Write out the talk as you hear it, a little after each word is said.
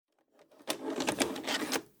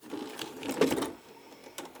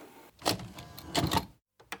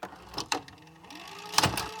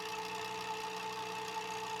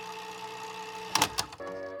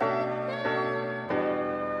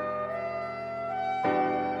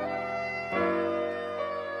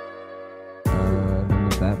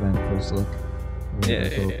Heroes look. Yeah.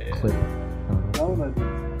 Clip. That one I did.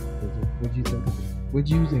 What'd you think of it? What'd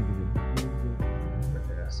you think of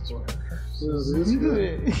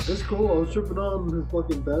it? It's cool. I was tripping on his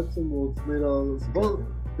fucking bat symbol. It's made out of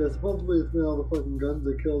supposedly it's made out of the fucking guns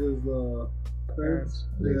that killed his parents.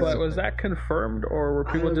 Yeah. But was that confirmed, or were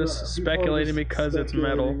people just speculating because it's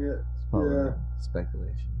metal? Yeah.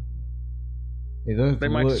 Speculation. They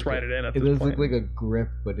might just write it in at this point. It does point. look like a grip,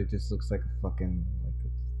 but it just looks like a fucking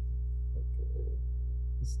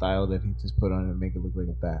a style that he just put on it to make it look like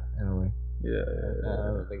a bat in a way. Yeah. I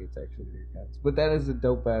don't think it's actually your guns. But that is a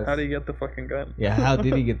dope ass. How did he get the fucking gun? Yeah, how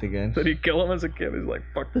did he get the gun? Did he kill him as a kid? He's like,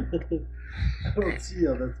 fuck. I don't see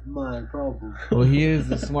how that's my problem. Well, he is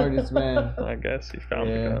the smartest man. I guess he found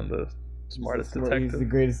the gun, the smartest detective. He's the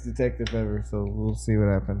greatest detective ever, so we'll see what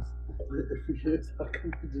happens. If he is, how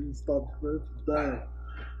come he didn't stop the bird from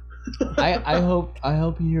dying? I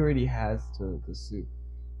hope he already has the suit.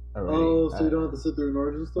 Already. So you don't have to sit through an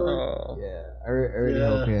origin story? Oh. Yeah, I already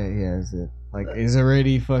hope he has it. Like, he's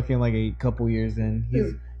already fucking like a couple years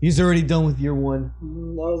in. He's already done with year one. I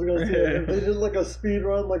was gonna say, if they did like a speed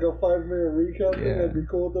run, like a 5-minute recap thing, that'd be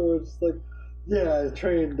cool. They were just like, yeah, I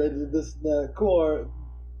trained, I did this and that. Cool. Art.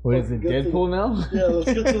 What is it, Deadpool now? Yeah,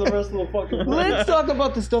 let's get to the rest of the fucking Let's talk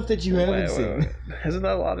about the stuff that you haven't seen. Wait. Isn't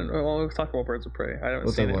that a lot? Well, let's talk about Birds of Prey. I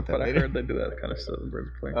haven't seen it, but I heard they do that kind of stuff in Birds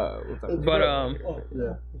of Prey. Well,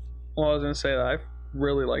 I was gonna say that I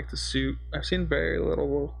really like the suit. I've seen very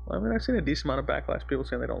little. I mean, I've seen a decent amount of backlash. People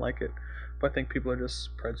saying they don't like it, but I think people are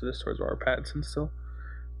just prejudiced towards Robert Pattinson still.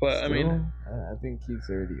 But I mean, I think he's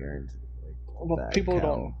already earned. People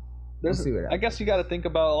don't. I guess you got to think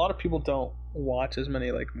about a lot of people don't watch as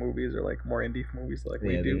many like movies or like more indie movies like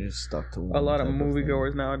we do. They're just stuck to one. A lot of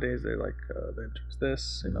moviegoers nowadays, they're like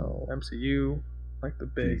this, MCU, like the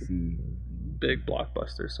big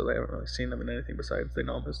blockbusters. So they haven't really seen them in anything besides they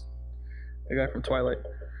know him as the guy from Twilight.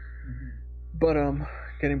 But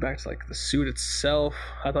getting back to like the suit itself,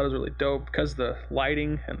 I thought it was really dope because the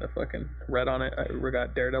lighting and the fucking red on it. I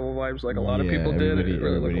got Daredevil vibes, like a lot of people did. It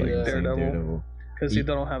really looked like Daredevil. Because they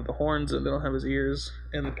don't have the horns and they don't have his ears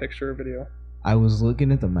in the picture or video. I was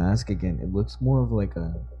looking at the mask again. It looks more of like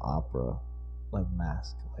an opera, like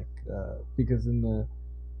mask, because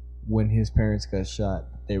when his parents got shot,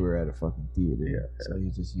 they were at a fucking theater. Yeah. So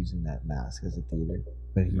he's just using that mask as a theater.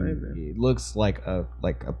 But it looks like a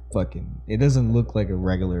fucking. It doesn't look like a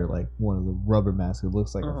regular like one of the rubber masks. It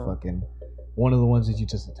looks like a fucking one of the ones that you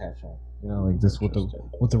just attach on. You know, like this with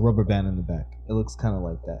the rubber band in the back. It looks kind of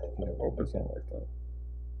like that. I hope it's not like that.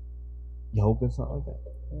 You hope it's not like that?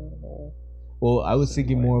 I don't know. Well, I was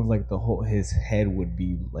thinking more of like his head would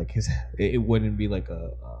be like it wouldn't be like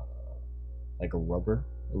a rubber.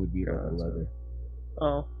 It would be like a leather.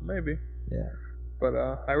 Oh, maybe. Yeah. But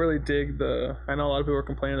I really dig I know a lot of people are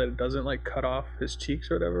complaining that it doesn't like cut off his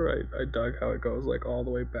cheeks or whatever. I dug how it goes like all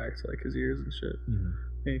the way back to like his ears and shit. Mm-hmm.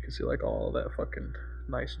 And you can see like all that fucking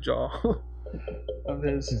nice jaw of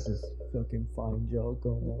his. Just this fucking fine jaw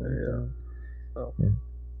going on. Yeah. So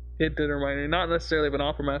it did remind me, not necessarily of an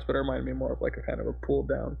opera mask, but it reminded me more of like a kind of a pulled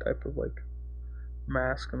down type of like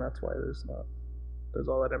mask, and that's why there's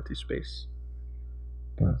all that empty space.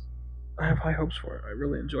 But I have high hopes for it. I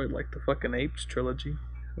really enjoyed like the fucking Apes trilogy,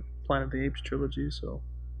 Planet of the Apes trilogy, so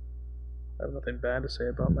I have nothing bad to say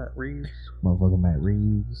about Matt Reeves. Motherfucker Matt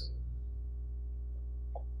Reeves.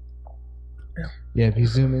 Yeah, if you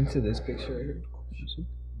zoom into this picture right here,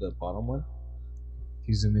 the bottom one, if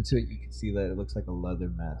you zoom into it, you can see that it looks like a leather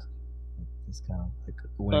mask. It's kind of like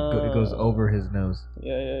when it goes over his nose.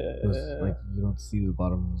 Yeah. Like you don't see the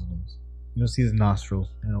bottom of his nose. You don't see his nostrils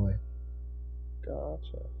in a way.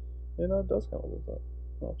 Gotcha. Yeah, no, it does kind of look like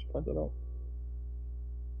that. I'll just point that out.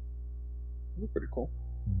 It's pretty cool.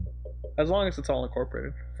 As long as it's all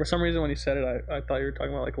incorporated. For some reason, when you said it, I thought you were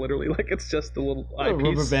talking about like literally like it's just the little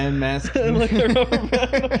eyepiece. Rubber band mask. Like a rubber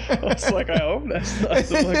band. I was like, I hope that's not the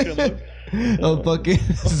fucking look. A fucking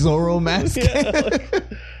Zorro mask. Yeah, like,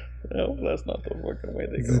 I hope that's not the fucking way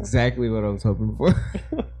they go. That's exactly what I was hoping for.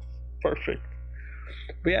 Perfect.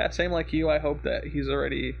 But yeah, same like you. I hope that he's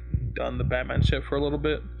already done the Batman shit for a little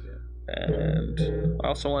bit, and I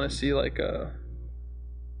also want to see like a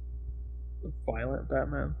violent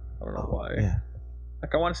Batman. I don't know why. Yeah.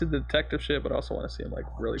 Like I want to see the detective shit, but I also want to see him like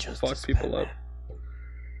really fuck people Batman. up.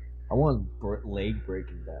 I want leg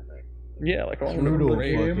breaking Batman. Yeah, like all brutal.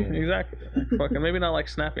 Exactly. Fucking maybe not like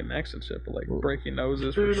snapping necks and shit, but like breaking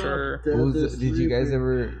noses for sure. Did you guys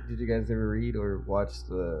ever read or watch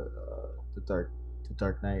the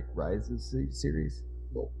Dark Knight Rises series?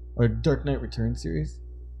 No. Or Dark Knight Returns series?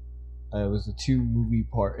 It was a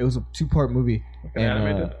two-part movie. Okay,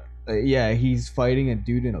 animated. Yeah, he's fighting a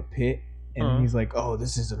dude in a pit, and he's like, "Oh,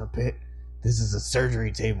 this isn't a pit. This is a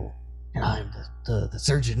surgery table, and I'm the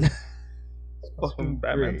surgeon." Fucking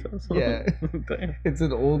Batman says. Yeah. Damn. It's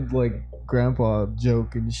an old like grandpa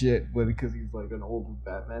joke and shit, but because he's like an older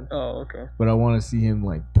Batman. Oh, okay. But I want to see him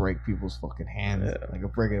like break people's fucking hands, like a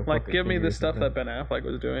break. Like, give me the stuff that Ben Affleck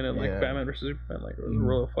was doing in like Batman vs Superman. Like, it was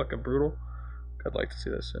real fucking brutal. I'd like to see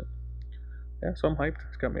that shit. Yeah, so I'm hyped.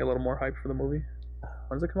 It's got me a little more hyped for the movie.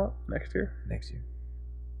 When does it come out? Next year? Next year.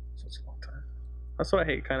 So it's a long time. That's what I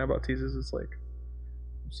hate kind of about teases. It's like,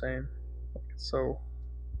 I'm saying, like, it's so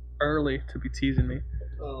early to be teasing me.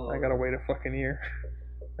 I gotta wait a fucking year.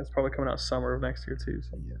 It's probably coming out summer of next year too.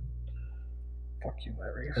 So. Yeah. Fuck you,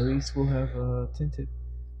 Larry. At least we'll have Tintin.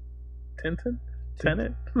 Tintin?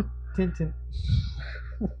 Tenet? Tintin.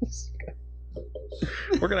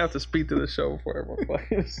 We're gonna have to speed through the show before everyone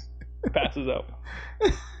passes out.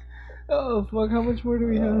 Oh fuck! How much more do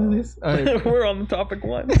we have on this? Right. We're on the topic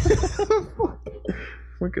 1.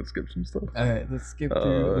 We could skip some stuff. Alright, let's skip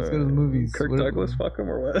through. Let's go to the movies. Kirk Douglas, fuck him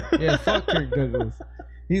or what? Yeah, fuck Kirk Douglas.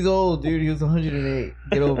 He's old, dude. He was 108.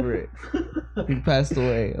 Get over it. He passed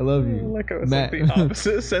away. I love you. Like, it was like the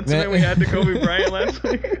opposite sentiment we had to Kobe Bryant last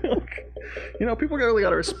week. You know, people really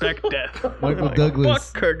gotta respect death. Michael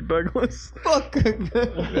Douglas. Fuck Kirk Douglas. Fuck Kirk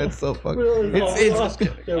Douglas. That's so fucking.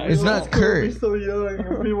 It's not Kirk. He's so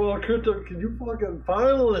young. Meanwhile, Kirk Douglas, can you fucking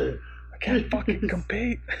finally? I can't fucking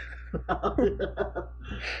compete. That's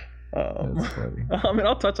funny. I mean,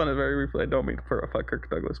 I'll touch on it very briefly. I don't mean for fuck Kirk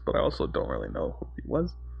Douglas, but I also don't really know who he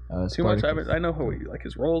was too much. I know who he like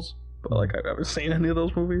his roles, but like I haven't seen any of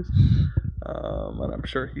those movies. And I'm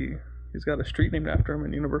sure he's got a street named after him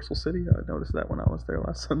in Universal City. I noticed that when I was there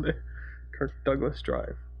last Sunday. Kirk Douglas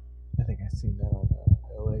Drive. I think I've seen that on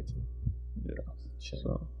LA too. Yeah.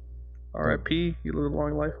 So, R.I.P. You live a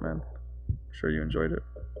long life, man. I'm sure you enjoyed it.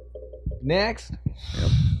 Next.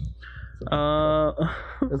 Yep.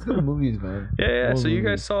 Let's go to movies, man. Yeah. So you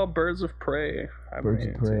guys saw Birds of Prey. Birds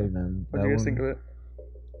of Prey, man. What do you guys think of it?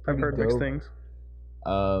 I've heard mixed things.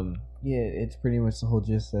 Yeah, it's pretty much the whole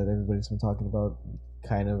gist that everybody's been talking about.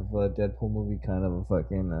 Kind of a Deadpool movie, kind of a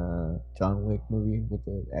fucking John Wick movie with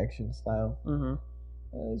the action style. Mm-hmm.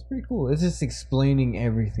 It's pretty cool. It's just explaining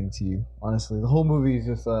everything to you. Honestly, the whole movie is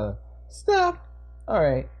just stop. All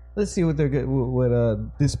right, let's see what they're good.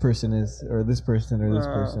 What this person is, or this person, or this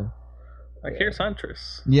person. Like, here's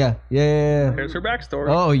Huntress. Yeah. Here's her backstory.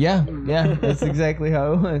 Oh yeah. That's exactly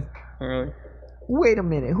how it was. Really? Wait a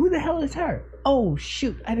minute, who the hell is her? Oh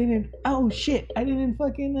shoot, I didn't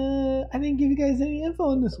fucking I didn't give you guys any info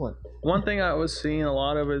on this one. One thing I was seeing a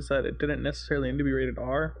lot of is that it didn't necessarily need to be rated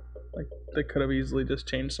R. Like, they could have easily just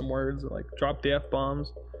changed some words, like dropped the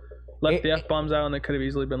F-bombs, left the F-bombs out, and they could have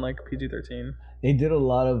easily been like PG-13. They did a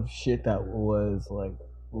lot of shit that was like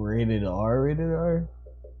rated R.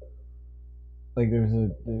 Like, there's a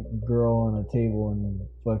girl on a table and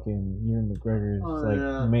fucking Ewan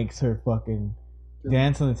McGregor makes her fucking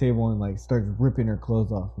dance on the table and like starts ripping her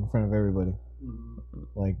clothes off in front of everybody.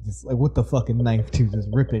 Like, just like with the fucking knife too, just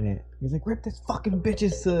ripping it. He's like, rip this fucking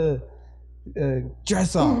bitch's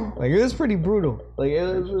dress off. Like, it was pretty brutal. Like, it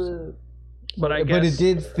was but it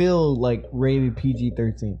did feel like rated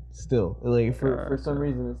PG-13 still. Like, for some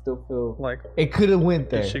reason it still feels like it could have went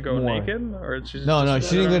there. Did she go naked, or did she no,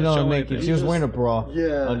 she didn't go naked. She was wearing a bra.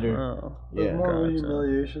 Under. Oh. Yeah, more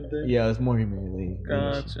humiliation thing. Yeah, it was more humiliation.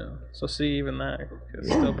 Gotcha. So see, even that could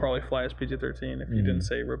still probably fly as PG-13 if you didn't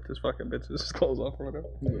say rip this fucking bitch's clothes off or whatever.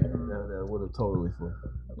 Yeah, that would have totally flew.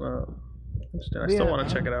 I still want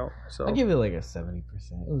to check it out. So I give it like a 70%.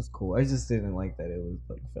 It was cool. I just didn't like that it was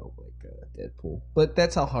like felt like Deadpool. But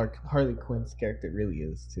that's how Harley Quinn's character really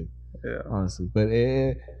is too. Yeah, honestly. But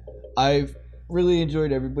I've really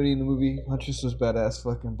enjoyed everybody in the movie. Huntress was badass.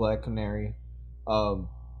 Fucking Black Canary. Ewan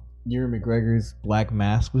McGregor's Black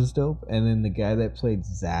Mask was dope, and then the guy that played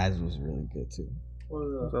Zaz was really good too.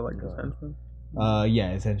 Was that like his henchman?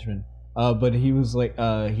 Yeah, his henchman. But he was like,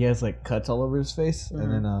 he has like cuts all over his face,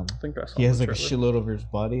 and then I think he has like a shitload over his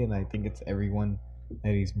body, and I think it's everyone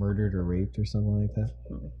that he's murdered or raped or something like that.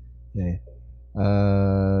 Yeah.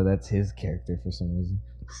 That's his character for some reason.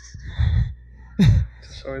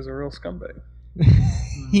 So he's a real scumbag.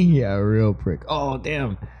 Yeah, a real prick. Oh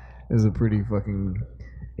damn, it was a pretty fucking.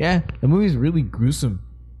 Yeah, the movie's really gruesome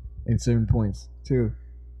in certain points too.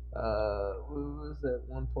 What was that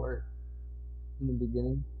one part in the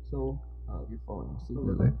beginning? So, you're falling asleep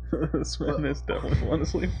over there. This man is definitely falling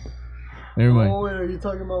asleep. Never mind. Oh wait, are you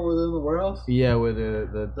talking about where they're in the warehouse? Yeah, where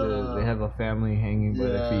they have a family hanging by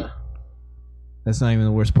their feet. That's not even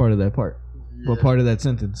the worst part of that part. Yeah. What part of that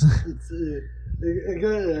sentence?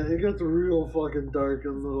 It gets real fucking dark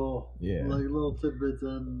and little, Yeah. like little tidbits,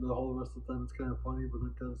 and the whole rest of the time it's kind of funny, but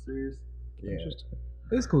then kind of serious. Yeah. Interesting.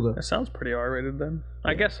 It's cool though. It sounds pretty R-rated then.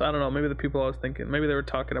 I guess, I don't know, maybe the people I was thinking, maybe they were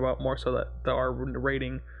talking about more so that the R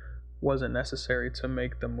rating wasn't necessary to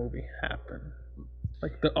make the movie happen.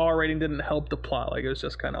 Like the R rating didn't help the plot. Like it was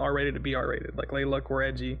just kind of R-rated to be R-rated. Like, look, we're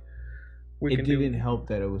edgy. It didn't help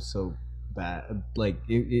that it was so bad. Like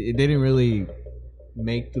it didn't really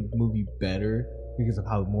make the movie better because of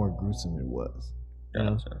how more gruesome it was. You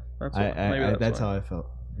know? That's how I felt.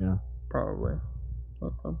 You know, probably.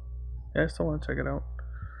 Okay. Yeah, I still want to check it out.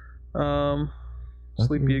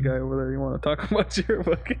 Sleepy guy over there, you want to talk about your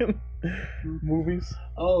fucking movies?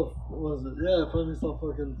 Oh, what was it? Yeah, I finally saw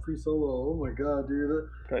fucking Free Solo. Oh my god, dude.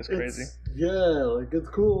 That's crazy. Yeah, like it's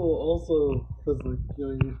cool also because like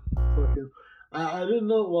you fucking. I didn't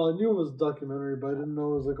know. Well, I knew it was a documentary, but I didn't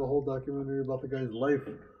know it was like a whole documentary about the guy's life.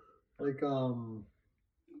 Like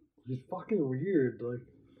he's fucking weird.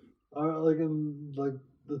 Like in like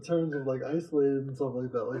the terms of like isolated and stuff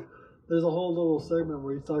like that. Like there's a whole little segment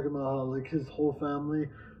where he's talking about how like his whole family,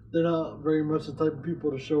 they're not very much the type of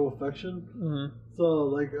people to show affection. Mm-hmm.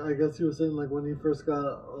 So like I guess he was saying like when he first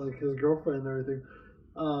got like his girlfriend and everything,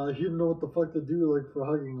 he didn't know what the fuck to do like for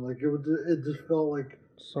hugging. Like it just felt like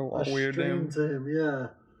so a weird strain to him,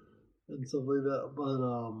 yeah, and stuff like that. But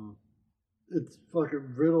it's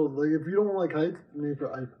fucking riddled. Like if you don't like heights,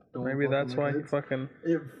 maybe that's why he fucking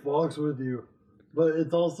it fucks with you. But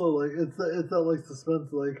it's also like it's that like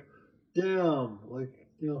suspense, like damn, like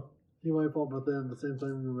you know he might fall, but then at the same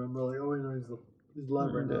time you remember like oh wait no he's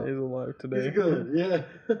alive right now. He's alive today. He's good, yeah.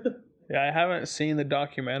 Yeah, I haven't seen the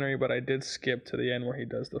documentary, but I did skip to the end where he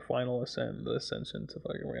does the final ascension to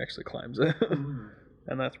fucking where he actually climbs it,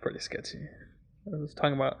 and that's pretty sketchy. I'm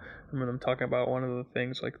talking about one of the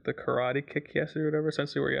things like the karate kick he has to do, or whatever,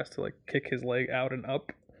 essentially where he has to like kick his leg out and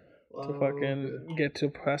up to fucking get to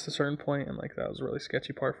past a certain point, and like that was a really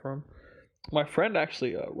sketchy part for him. My friend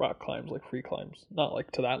actually rock climbs, like free climbs, not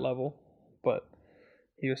like to that level, but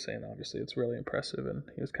he was saying obviously it's really impressive, and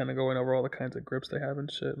he was kind of going over all the kinds of grips they have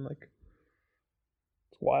and shit, and like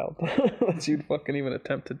it's wild that you'd fucking even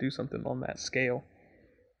attempt to do something on that scale.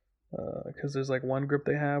 Because there's like one grip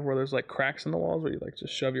they have where there's like cracks in the walls where you like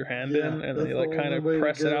just shove your hand in and then you like kind of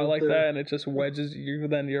press it out like that and it just wedges you.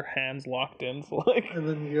 Then your hand's locked in, so like and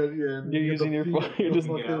then you're using your foot. You're just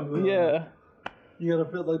yeah. You gotta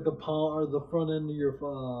fit like the palm or the front end of your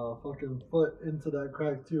fucking foot into that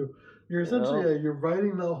crack too. You're essentially you're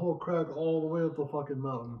riding that whole crack all the way up the fucking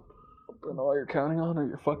mountain. And all you're counting on are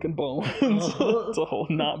your fucking bones. It's a whole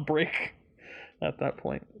not break at that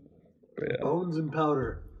point. But yeah. Bones and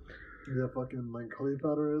powder. Is that fucking like clay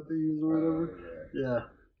powder that they use or whatever? Yeah.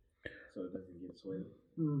 So it doesn't get sweaty.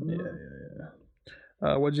 Mm-hmm.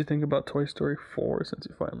 Yeah. What did you think about Toy Story 4 since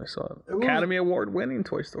you finally saw it? Academy Award winning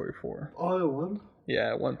Toy Story 4. Oh, it won?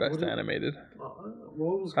 Yeah, it won Best Animated.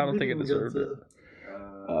 I don't think it deserved it.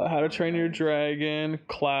 How to Train Your Dragon,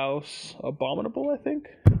 Klaus, Abominable, I think.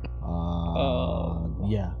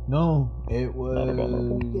 Yeah. No, it was not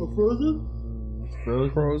Abominable.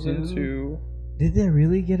 Frozen? Frozen 2. Did they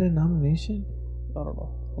really get a nomination? I don't know.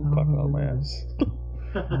 I'm talking out of my ass.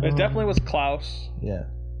 It definitely was Klaus. Yeah.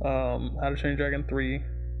 How to Train Your Dragon 3.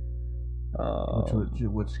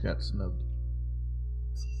 Which got snubbed?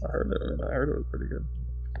 I heard it was pretty good.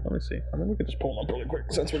 Let me see. I mean, we could just pull them up really quick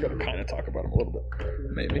since we're going to kind of talk about them a little bit.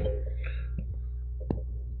 Maybe.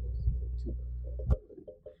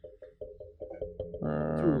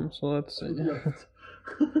 So let's see.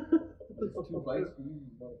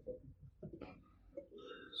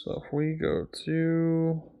 So if we go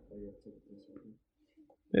to...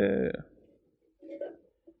 Yeah.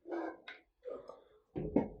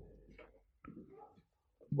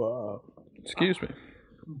 Wow. Excuse me.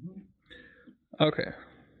 Okay.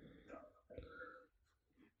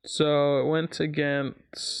 So it went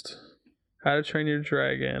against How to Train Your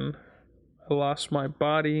Dragon, I Lost My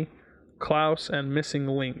Body, Klaus, and Missing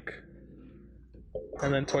Link.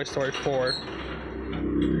 And then Toy Story 4.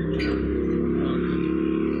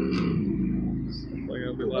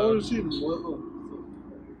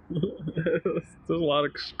 There's a lot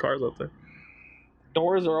of cars out there.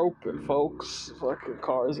 Doors are open, folks. Fucking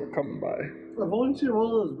cars are coming by. I've only seen one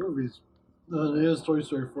of those movies. It is Toy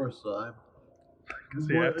Story 4, so I'm... Because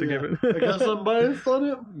you have to give it... I guess I'm biased on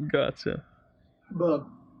it. Gotcha. But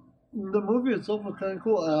the movie itself was kind of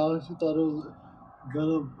cool. I honestly thought it was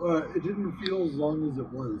it didn't feel as long as it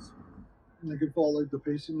was. I could feel like the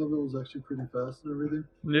pacing of it was actually pretty fast and everything.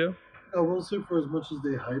 Yeah. I will say for as much as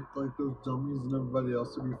they hyped like those dummies and everybody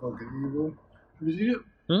else to be fucking evil. Have you seen it?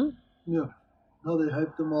 Hmm? Yeah. how they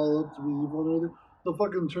hyped them all up to be evil and everything. The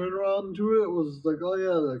fucking turnaround to it was like, oh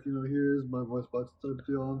yeah, like, you know, here's my voice box type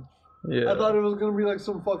deal. Yeah. I thought it was gonna be like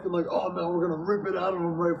some fucking like, oh man, we're gonna rip it out of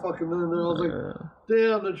him right fucking then and there. I was like,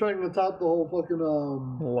 damn, they're trying to top the whole fucking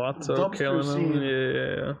Lotso dumpster killing scene. him.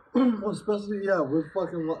 Yeah. Especially with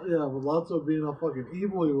with Lotso being how fucking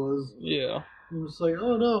evil he was. Yeah. It was like,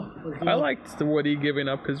 oh no. Like, I liked the Woody giving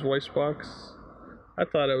up his voice box. I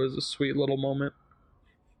thought it was a sweet little moment.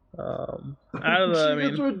 Out of the, I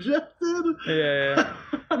mean, was rejected. Yeah.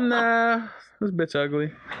 Nah, this bitch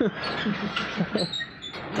ugly.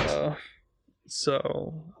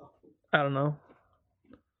 So I don't know.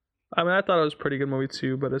 I mean, I thought it was a pretty good movie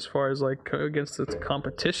too, but as far as like against the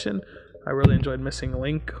competition, I really enjoyed Missing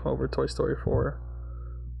Link over Toy Story 4.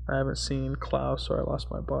 I haven't seen Klaus or I Lost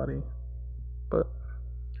My Body, but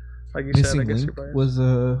like you Missing said, I guess Link you're biased. was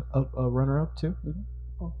a runner-up too.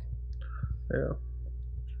 Mm-hmm. Okay. Yeah.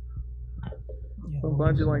 Yeah, I'm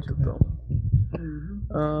glad you liked it though.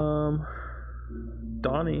 Mm-hmm.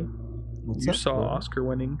 Donnie, What's you up, saw bro?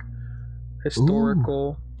 Oscar-winning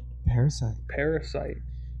historical Parasite.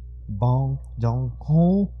 Bong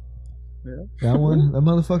Joon-ho. Yeah. That one. That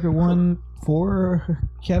motherfucker won 4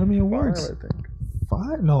 Academy Awards. 5, I think.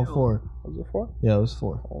 5? No, 4. Was it 4? Yeah, it was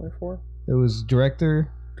 4. Only 4? It was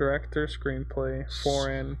director. Director, screenplay,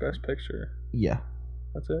 foreign, best picture. Yeah,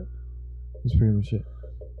 That's it? that's pretty much it.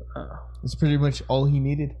 That's pretty much all he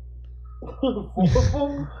needed. 4 of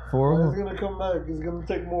them? 4 of He's them. gonna come back. He's gonna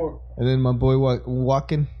take more. And then my boy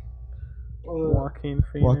Joaquin Joaquin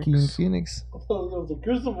Phoenix. Joaquin Phoenix. I thought it was a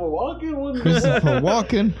Christopher Walken. Christopher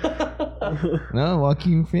Walken. No,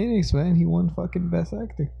 Joaquin Phoenix, man. He won fucking Best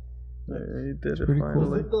Actor. Yeah, he did it pretty cool.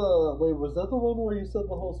 finally. Was that the one where you said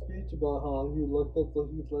the whole speech about how he looked up to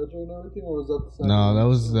Heath Ledger and everything, or was that the SAG No,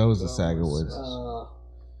 Awards? that was the SAG Awards.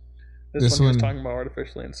 This one- one he was talking about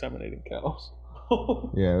artificially inseminating cows.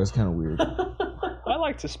 Yeah, it was kind of weird. I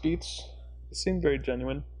liked his speech. It seemed very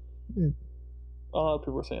genuine. Yeah. A lot of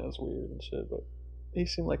people were saying it's weird and shit, but he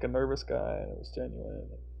seemed like a nervous guy and it was genuine.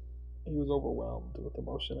 He was overwhelmed with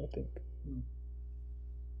emotion, I think.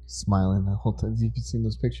 Smiling the whole time. You've seen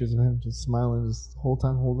those pictures of him just smiling the whole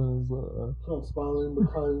time, holding his. I'm smiling but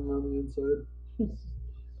crying on the inside.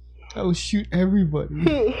 I will shoot everybody.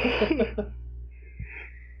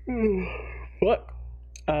 What?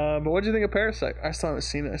 But what do you think of Parasite? I still haven't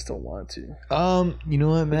seen it. I still want to. You know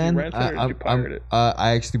what, man? Did you rent it or did you pirate it?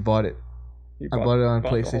 I actually bought it. I bought it on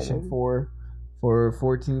bought the whole PlayStation movie? 4 for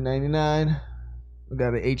 $14.99. I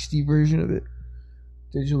got an HD version of it,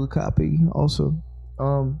 digital copy also.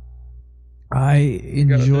 I You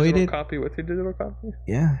got a enjoyed digital it. copy with your digital copy?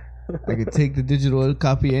 Yeah, I could take the digital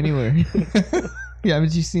copy anywhere. Yeah,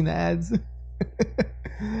 haven't you seen the ads?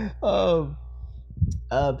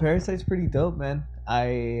 Parasite's pretty dope, man.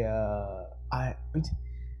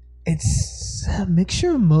 It's a mixture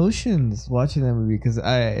of emotions watching that movie because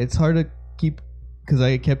it's hard to keep because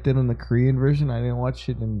I kept it on the Korean version. I didn't watch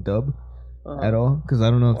it in dub at all because I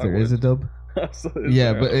don't know if Why there is a would? dub. Absolutely.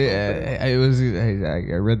 Yeah, but it was.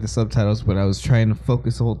 I read the subtitles, but I was trying to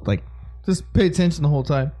focus the whole just pay attention the whole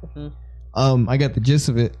time. Mhm. I got the gist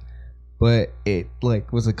of it, but it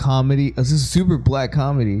was a comedy. It was a super black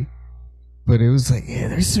comedy, but it was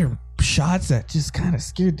there's certain shots that just kind of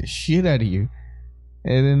scared the shit out of you.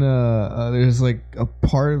 And then there's a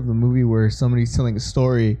part of the movie where somebody's telling a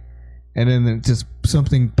story, and then just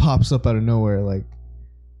something pops up out of nowhere.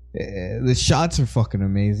 The shots are fucking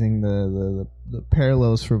amazing. The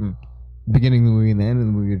parallels from the beginning of the movie and the end of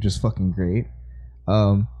the movie are just fucking great.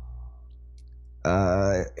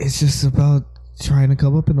 It's just about trying to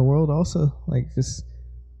come up in the world. Also, just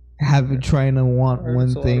trying to want one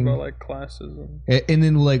it's a thing, lot about classes and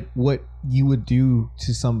then what you would do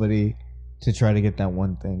to somebody to try to get that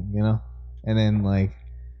one thing, and then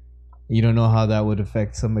you don't know how that would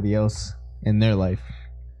affect somebody else in their life.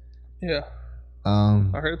 Yeah. I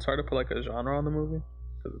heard it's hard to put a genre on the movie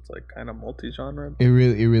because it's kind of multi-genre. It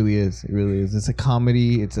really is. It's a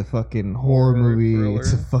comedy. It's a fucking horror movie. thriller.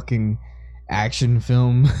 It's a fucking action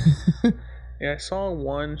film. Yeah, I saw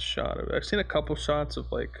one shot of it. I've seen a couple shots of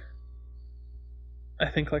I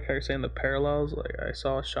think how you're saying the parallels. I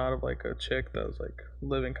saw a shot of a chick that was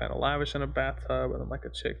living kind of lavish in a bathtub, and then a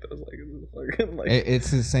chick that was It's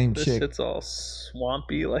the same this chick. shit's all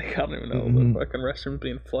swampy. I don't even know. Mhm. The fucking restroom's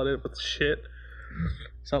being flooded with shit,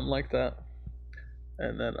 something like that.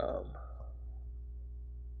 And then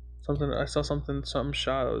I saw some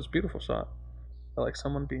shot. It was a beautiful shot.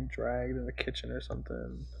 Someone being dragged in a kitchen or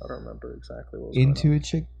something. I don't remember exactly what was going Into on. a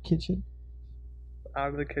chick kitchen. Out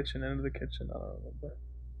of the kitchen, into the kitchen. I don't remember.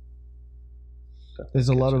 There's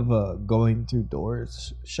a lot Kitchen. of going through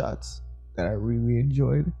doors shots. that I really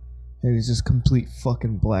enjoyed, and it's just complete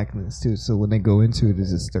fucking blackness too. So when they go into it,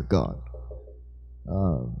 it's just they're gone.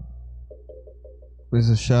 There's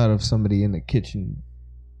a shot of somebody in the kitchen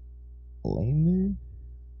laying there.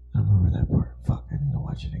 I don't remember that part. Fuck, I need to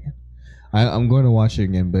watch it again. I'm going to watch it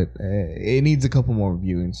again, but it needs a couple more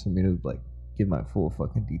viewings for me to like give my full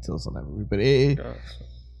fucking details on that movie. But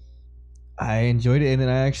I enjoyed it, and then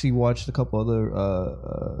I actually watched a couple other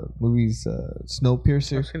movies.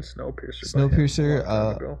 Snowpiercer. I've seen Snowpiercer. Snowpiercer.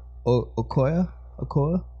 Okoya.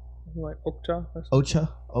 Like Okja. Ocha.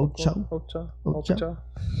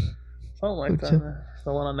 Something like that. Man.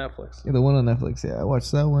 The one on Netflix. Yeah, the one on Netflix. Yeah, I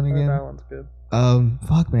watched that one again. That one's good.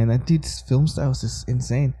 Fuck, man, that dude's film style is just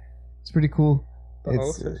insane. It's pretty cool. The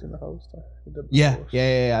Host. I've seen The Host.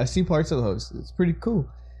 Yeah. I've seen parts of The Host. It's pretty cool.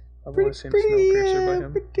 I've only seen Snowpiercer by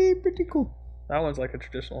him. Pretty cool. That one's like a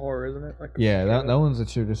traditional horror, isn't it? Like that one's a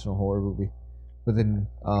traditional horror movie. But then,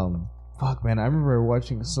 fuck, man, I remember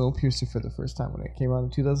watching Snowpiercer for the first time when it came out in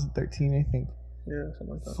 2013, I think. Yeah,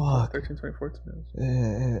 something like that. Fuck.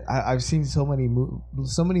 2014. I've seen so many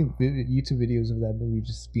YouTube videos of that movie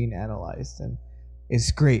just being analyzed, and it's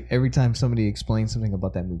great every time somebody explains something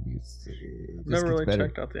about that movie. It just never really better.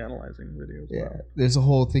 checked out the analyzing videos. Yeah, there's a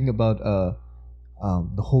whole thing about the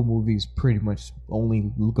whole movie is pretty much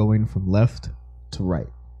only going from left to right.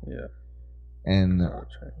 Yeah. And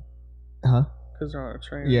huh? Because they're on a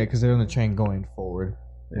train. Yeah, because they're on the train going forward,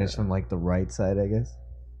 and it's from like the right side, I guess.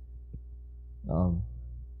 But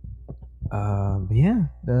yeah,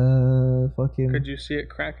 the fucking. Could you see it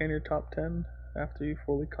cracking your top 10 after you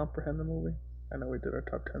fully comprehend the movie? I know we did our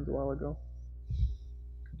top 10s a while ago.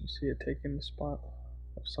 Could you see it taking the spot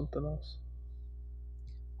of something else?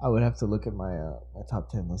 I would have to look at my my top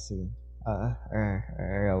 10 list again. I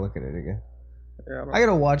gotta look at it again. Yeah, I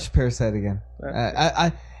gotta watch Parasite again.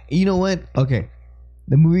 I you know what? Okay,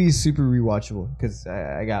 the movie is super rewatchable because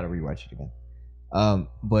I gotta rewatch it again.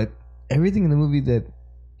 But everything in the movie that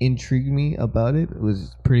intrigued me about it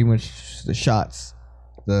was pretty much the shots,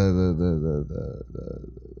 the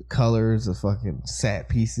colors, the fucking set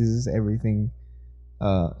pieces, everything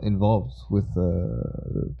involved with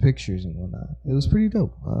the pictures and whatnot. It was pretty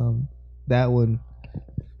dope. That one,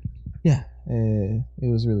 yeah,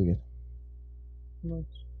 it was really good. Nice.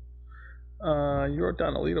 You wrote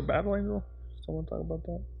down Alita Battle Angel. Someone talk about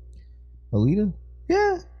that? Alita?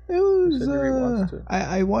 Yeah, it was.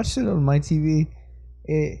 I watched it on my TV.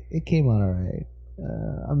 It came out alright.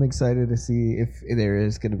 I'm excited to see if there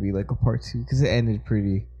is gonna be like a part 2 because it ended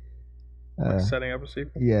pretty. Setting up a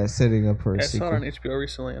sequel. Yeah, setting up for a sequel. I saw it on HBO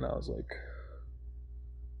recently, and I was like,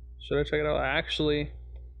 "Should I check it out?" I actually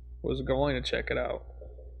was going to check it out.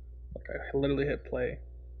 Like I literally hit play,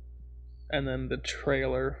 and then the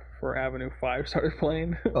trailer for Avenue 5 started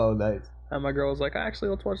playing. Oh, nice. And my girl was like, "Actually,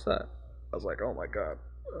 let's watch that." I was like, "Oh my god."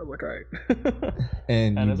 I'm like, alright.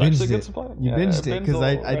 And you binged it. You binged it because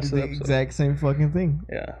I did the exact same fucking thing.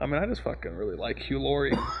 Yeah, I mean, I just fucking really like Hugh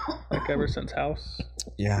Laurie. Like ever since House.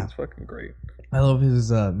 Yeah, it's fucking great. I love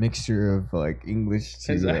his mixture of like English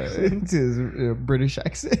to his British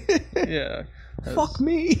accent. Yeah. Fuck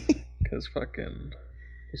me. Because fucking,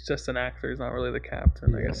 he's just an actor. He's not really the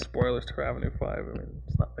captain. I guess spoilers to Avenue 5. I mean,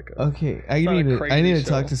 it's not like a. Okay, I need to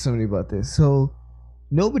talk to somebody about this. So,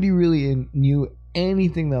 nobody really knew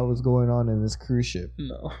anything that was going on in this cruise ship.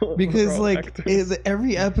 No. Because like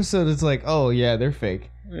every episode it's like, oh yeah, they're fake.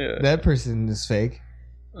 Yeah. That person is fake.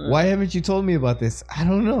 Why haven't you told me about this? I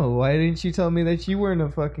don't know. Why didn't you tell me that you weren't a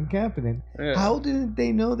fucking captain? Yeah. How didn't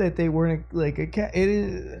they know that they weren't like a cat?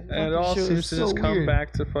 And it all seems to just come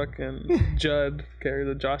back to fucking Judd,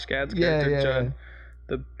 the Josh Gad's character, Judd,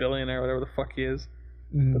 the billionaire, whatever the fuck he is.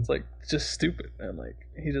 Mm-hmm. That's like just stupid, and like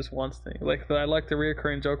he just wants things. Like I like the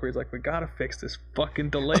reoccurring joke where he's like, "We gotta fix this fucking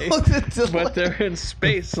delay," but they're in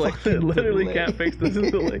space, like they literally can't fix this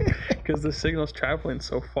delay because the signal's traveling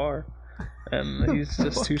so far, and he's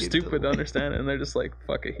just too stupid to understand it. And they're just like,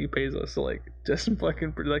 "Fuck it, he pays us." So like, just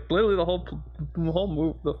fucking like literally the whole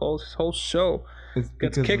move, the whole show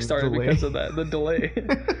gets kickstarted because of that, the delay.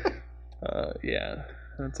 Yeah.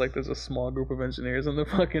 And it's like there's a small group of engineers in the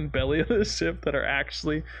fucking belly of this ship that are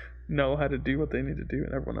actually know how to do what they need to do,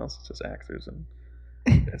 and everyone else is just actors, and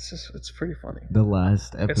it's pretty funny. The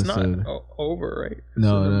last episode. It's not over, right? It's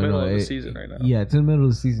no, in the middle of the season right now. Yeah, it's in the middle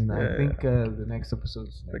of the season. Yeah, I think the next episode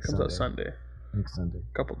comes out Sunday. Next Sunday.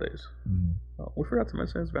 A couple days. Oh, we forgot to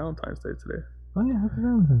mention it's Valentine's Day today. Oh yeah, happy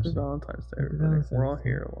Valentine's Day. It's Valentine's Day, everybody. We're all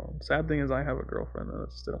here alone. Sad thing is I have a girlfriend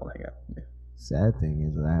that still don't want to hang out with me. Sad thing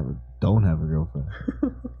is that I don't have a girlfriend.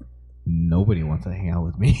 Nobody wants to hang out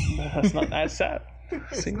with me. That's not that sad.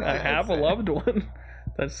 See, I have a loved one.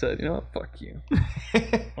 that said, you know what, fuck you.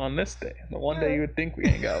 On this day, the one day you would think we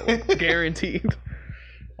hang out, guaranteed.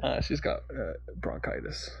 She's got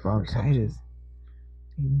bronchitis. Bronchitis.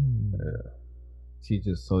 She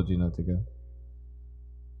just told you not to go.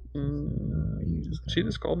 She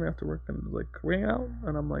just called me after work and was like, "We hang out?"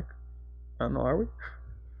 And I'm like, "I don't know, are we?"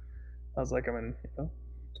 I was like, "I mean, it's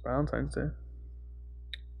Valentine's Day." And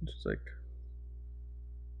she's like,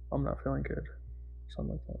 "I'm not feeling good,"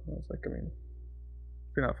 something like that. And I was like, "I mean,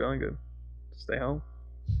 if you're not feeling good, stay home."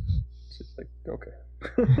 She's like, "Okay,"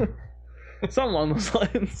 something along those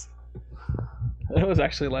lines. It was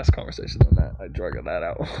actually less conversation than that. I drug that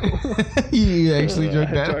out. You actually drug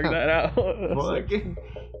that I drug out? that out. Fuck.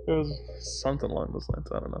 It was something along those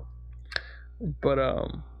lines. I don't know. But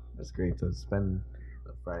that's great to spend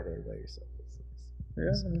a Friday by yourself.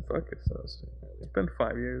 Yeah, I mean, fuck it. So it's been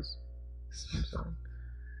 5 years.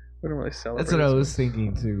 We don't really celebrate. That's what I was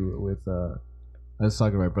thinking too. With I was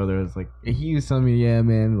talking to my brother. I was like, he was telling me, yeah,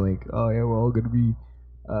 man, like, oh yeah, we're all gonna be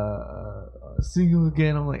single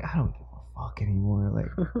again. I'm like, I don't give a fuck anymore.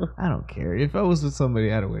 Like, I don't care. If I was with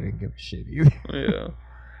somebody, I wouldn't give a shit either. Yeah.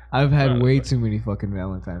 I've had way too many fucking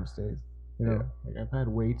Valentine's days. You know, like I've had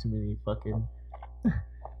way too many fucking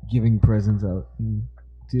giving presents out and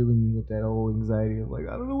dealing with that whole anxiety of like,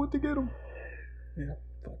 I don't know what to get them. Yeah,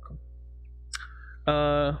 fuck them.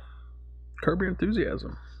 Curb Your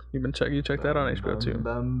Enthusiasm. You checked that on HBO too.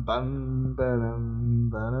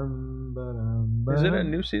 Is it a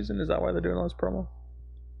new season? Is that why they're doing all this promo?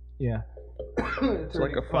 Yeah. It's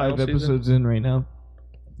like a 5 episodes in right now.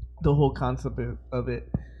 The whole concept of it.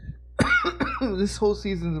 This whole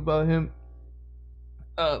season's about him.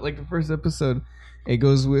 Like the first episode, it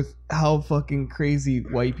goes with how fucking crazy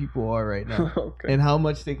white people are right now. Okay. And how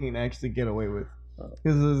much they can actually get away with.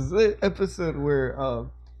 Because there's an episode where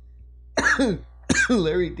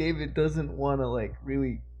Larry David doesn't want to like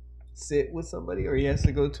really sit with somebody, or he has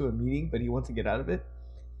to go to a meeting, but he wants to get out of it.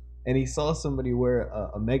 And he saw somebody wear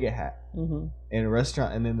a mega hat in a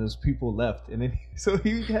restaurant, and then those people left. And then so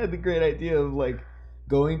he had the great idea of like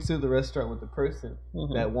going to the restaurant with the person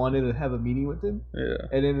that wanted to have a meeting with him. Yeah.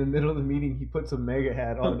 And in the middle of the meeting, he puts a mega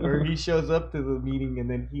hat on, or he shows up to the meeting, and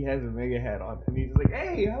then he has a mega hat on, and he's like,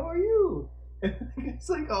 "Hey, how are you?" And it's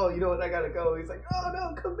like, "Oh, you know what? I gotta go." He's like,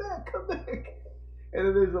 "No, come back." And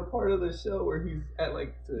then there's a part of the show where he's at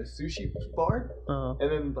like the sushi bar,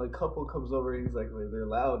 and then the couple comes over and he's like, they're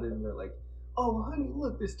loud and they're like, "Oh, honey,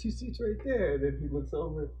 look, there's 2 seats right there." And then he looks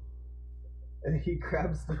over and he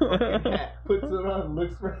grabs the fucking hat, puts it on, and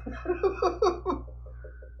looks right at him.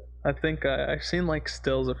 I think I've seen like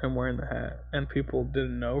stills of him wearing the hat, and people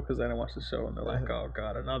didn't know because I didn't watch the show, and they're like, "Oh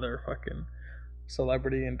God, another fucking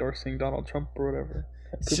celebrity endorsing Donald Trump or whatever."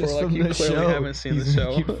 People are like, "You clearly haven't seen the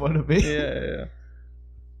show." Making fun of it. Yeah.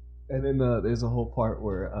 And then there's a whole part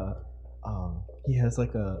where he has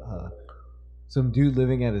like some dude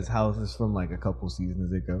living at his house. Is from like a couple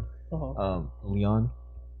seasons ago. Leon.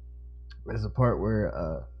 There's a part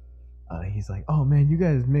where he's like, "Oh man, you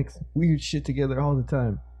guys mix weird shit together all the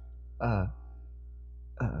time." And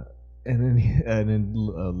then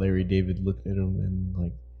Larry David looked at him and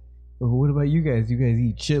like, "Oh, what about you guys? You guys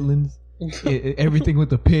eat chitlins? Everything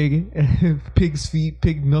with the pig, pig's feet,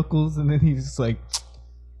 pig knuckles." And then he's just like,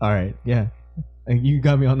 "All right, yeah, and you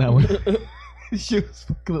got me on that one." Shit was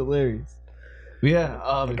fucking hilarious. But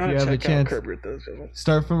yeah, if you have a chance,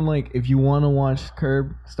 start from like, if you want to watch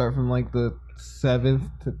Curb, start from like the 7th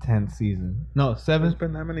to 10th season. No, 7th. There's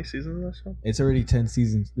been that many seasons of that show? It's already 10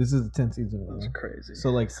 seasons. This is the 10th season. That's crazy. So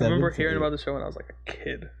like 7. I remember hearing about the show when I was like a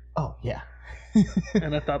kid. Oh yeah.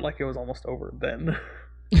 And I thought like it was almost over then.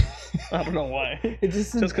 I don't know why. It's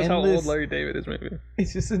just because how old Larry David is, maybe.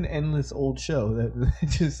 It's just an endless old show that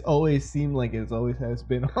just always seemed like it always has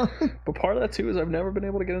been on. But part of that too is I've never been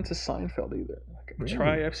able to get into Seinfeld either. Like,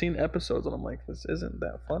 I've seen episodes and I'm like, this isn't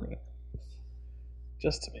that funny.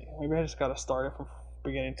 Just to me. Maybe I just gotta start it from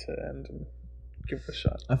beginning to end and give it a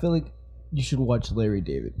shot. I feel like you should watch Larry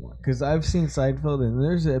David more, because I've seen Seinfeld and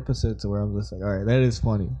there's episodes where I'm just like, all right, that is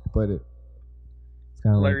funny, but it's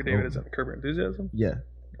kind of Larry David is in Curb Your Enthusiasm? Yeah.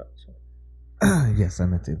 Yes, I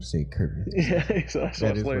meant to say Curb Your Enthusiasm. Yeah,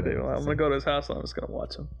 exactly. Larry David. I'm gonna go to his house and I'm just gonna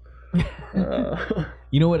watch him.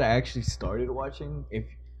 You know what I actually started watching?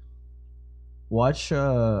 Watch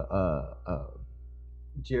Jerry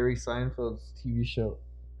Seinfeld's TV show.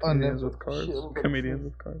 Comedians with Cars. Comedians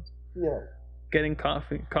with Cars. Yeah. Getting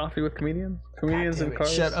coffee with comedians. Comedians in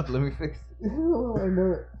cars. Shut up. Let me fix it. Oh, I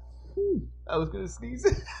know it. I was gonna sneeze.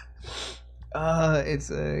 It's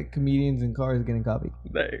comedians in cars getting coffee.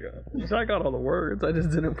 There you go. So I got all the words. I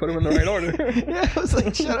just didn't put them in the right order. Yeah, I was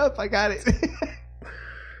like, shut up. I got it.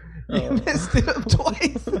 You messed it up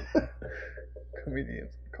twice.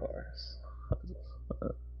 Comedians in cars.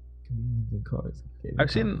 Comedians in cars.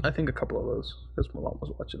 I've seen, I think, a couple of those because my mom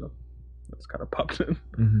was watching them. It's kind of popped in.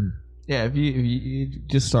 Mm-hmm. Yeah, if you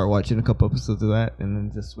just start watching a couple episodes of that and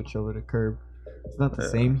then just switch over to Curb, it's not the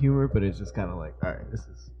same humor, but it's just kind of like, all right, this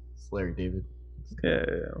is Larry David. Yeah.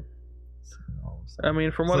 I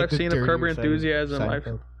mean, from what I've seen of Curb Your Enthusiasm,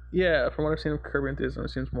 from what I've seen of Curb Your Enthusiasm, it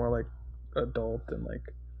seems more like adult and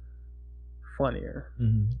like funnier.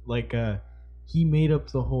 Mm-hmm. Like he made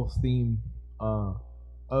up the whole theme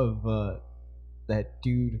of that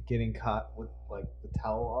dude getting caught with like the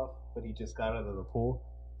towel off, but he just got out of the pool,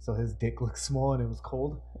 so his dick looked small and it was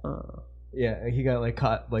cold. Yeah, he got like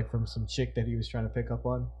caught like from some chick that he was trying to pick up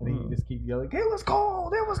on, and he just keep yelling, "It was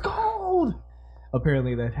cold! It was cold!"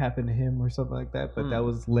 Apparently that happened to him or something like that, but that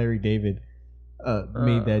was Larry David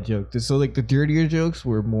made that joke. So like the dirtier jokes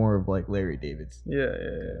were more of like Larry David's. Yeah.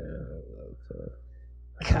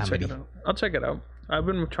 I'll check it out. I've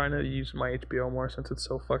been trying to use my HBO more since it's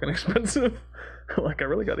so fucking expensive. Like I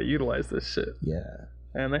really got to utilize this shit. Yeah.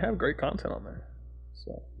 And they have great content on there,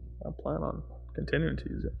 so I plan on continuing to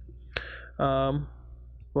use it.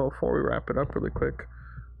 Well, before we wrap it up really quick,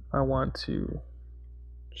 I want to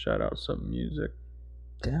shout out some music.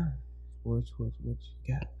 Yeah. What you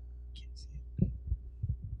got? Can't see it.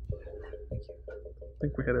 Thank you. I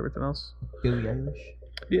think we hit everything else. Billie Eilish.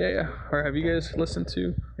 Yeah. Alright, have you guys listened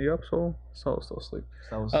to Soul still asleep.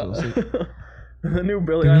 The new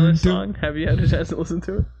Billie Eilish song. Have you had a chance to listen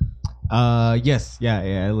to it? Yes.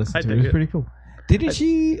 Yeah, I listened to it. It was pretty cool. Didn't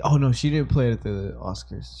she? Oh no, she didn't play it at the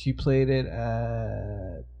Oscars. She played it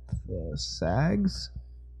at the SAGs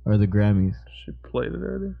or the Grammys. She played it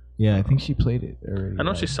already? Yeah, I think she played it already. I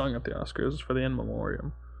know she sung at the Oscars for the In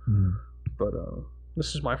Memoriam. Mm-hmm. But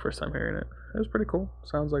this is my first time hearing it. It was pretty cool.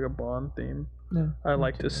 Sounds like a Bond theme. Yeah, I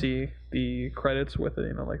like to see the credits with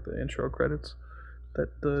it, like the intro credits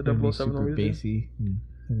that the 007 movies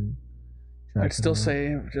do. I'd still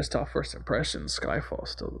say, just off first impressions,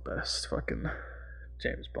 Skyfall's still the best fucking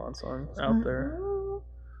James Bond song out there.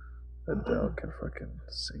 Adele can fucking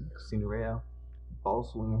sing. Cinderella. Ball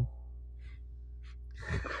swinger.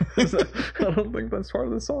 I don't think that's part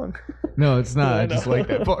of the song. No, it's not. I just like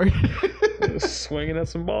that part. Just swinging at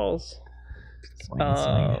some balls.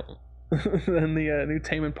 Then the new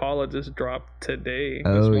Tame Impala just dropped today.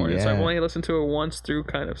 This morning. Yeah. So I've only listened to it once through,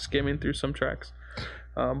 kind of skimming through some tracks.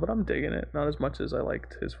 But I'm digging it. Not as much as I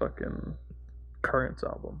liked his fucking Currents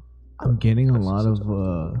album. I'm getting a lot of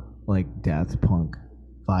like Daft Punk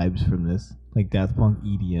vibes from this. Like Daft Punk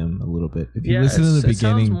EDM a little bit. If you listen to the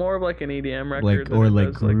beginning, it sounds more of like an EDM record, like, or like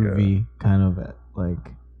groovy, kind of like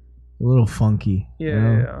a little funky.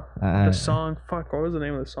 Yeah. The song, what was the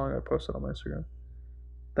name of the song I posted on my Instagram?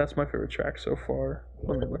 That's my favorite track so far.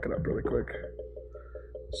 Let me look it up really quick,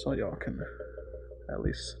 so y'all can at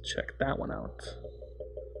least check that one out.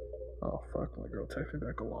 Oh fuck, my girl texted me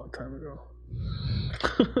back a long time ago.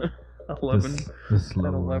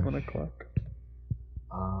 11 o'clock.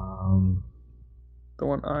 The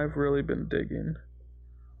one I've really been digging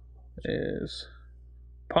is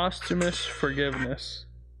Posthumous Forgiveness.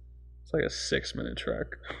 It's like a 6-minute track,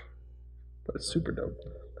 but it's super dope.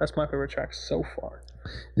 That's my favorite track so far.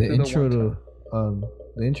 The intro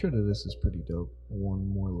to this is pretty dope. One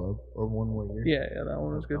More Love or One More Year. Yeah, that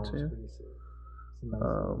one was good too.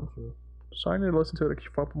 So I need to listen to it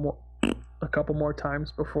a couple more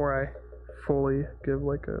times before I fully give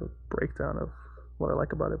like a breakdown of what I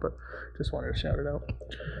like about it, but just wanted to shout it out.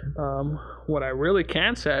 What I really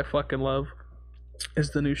can say I fucking love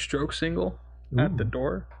is the new Stroke single, At the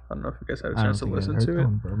Door. I don't know if you guys had a chance to listen to it.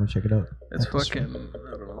 I'm gonna check it out. It's fucking,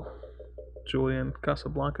 I don't know, Julian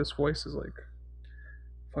Casablancas' voice is like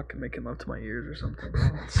fucking making love to my ears or something,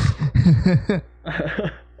 bro.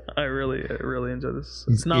 I really enjoy this.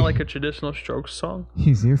 It's not like a traditional Strokes song.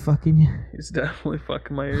 He's ear fucking you? He's definitely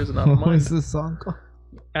fucking my ears and not mine. What is this song called?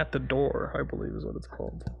 At the Door, I believe is what it's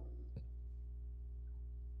called.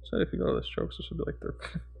 So if you go to the Strokes, it should be like their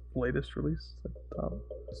latest release at the top.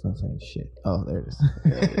 It's not saying shit. Oh, there it is.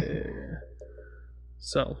 Yeah.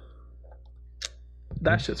 So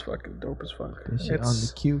that shit's fucking dope as fuck. It's on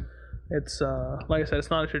the queue. It's like I said, it's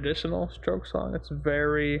not a traditional Strokes song. It's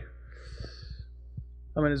very,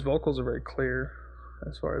 I mean, his vocals are very clear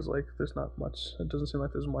as far as like there's not much, it doesn't seem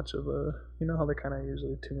like there's much of a, you know how they kind of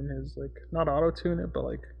usually tune his, like, not auto tune it, but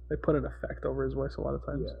like they put an effect over his voice a lot of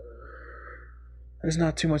times. Yeah. There's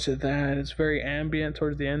not too much of that. It's very ambient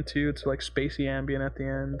towards the end too. It's like spacey ambient at the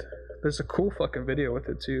end. There's a cool fucking video with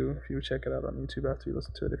it too. If you check it out on YouTube after you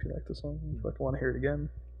listen to it, if you like the song, if you want to hear it again.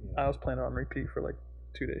 I was playing it on repeat for like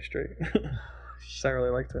 2 days straight. I really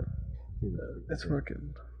liked it. It's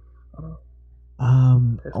fucking. I don't know.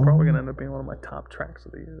 It's Oh, probably gonna end up being one of my top tracks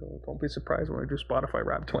of the year. Don't be surprised when we do Spotify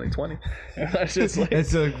Rap 2020. That's just like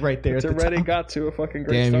it's like right there. it's at the already top. got to a fucking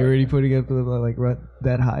great Damn, start. you're already putting up like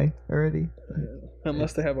that high already.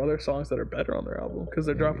 Unless they have other songs that are better on their album, because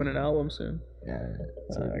they're dropping an album soon. Yeah.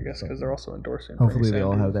 I guess because they're also endorsing. Hopefully Bernie they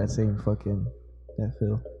all have Sanders. that same fucking that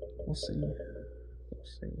feel. We'll see. We'll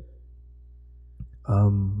see.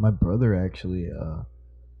 My brother actually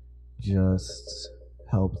just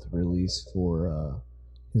helped release for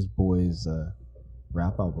his boy's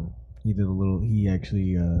rap album. He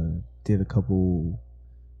actually did a couple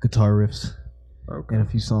guitar riffs Okay. and a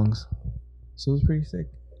few songs, so it was pretty sick.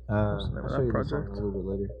 What's the name I'll of show that you the project? song a little bit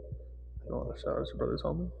later. You want to shout out your brother's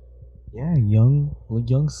album? Yeah, young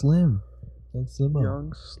Slim, young Slimo,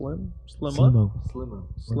 Young Slim? Slimo?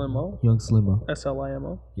 Slimo? young Slimo.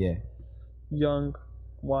 SLIMO? Yeah. Young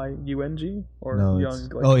YUNG? Or No, young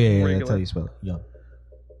it's, like oh yeah, regular? that's how you spell it. Young.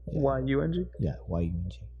 YUNG? Yeah,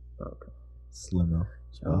 YUNG. Okay. Slimo.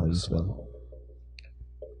 Spell how you spell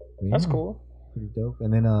it. That's Yeah, cool. Pretty dope.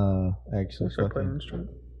 And then actually Should I play an fucking instrument?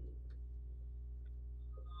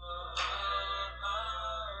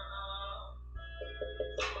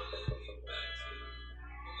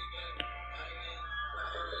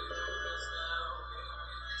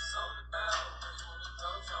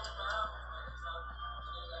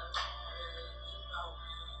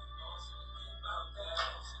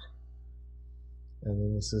 and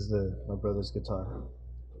then this is my brother's guitar.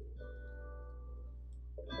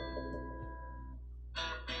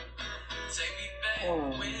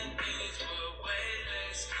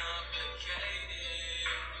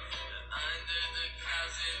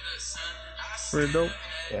 Pretty dope.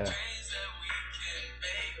 Yeah.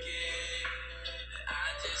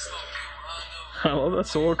 I love that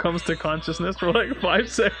Solo comes to consciousness for like 5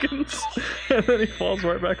 seconds and then he falls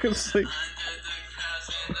right back asleep.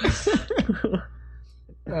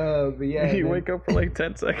 But yeah. You wake up for like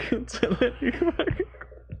 10 seconds and then you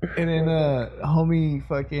And then homie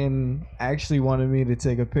fucking actually wanted me to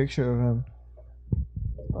take a picture of him,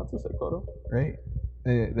 That's a sick photo. right?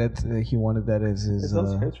 That's he wanted that as his. Is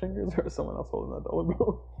those his fingers or is someone else holding that dollar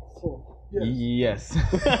bill? Yes.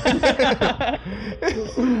 Yes.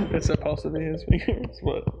 It's supposed to be his fingers,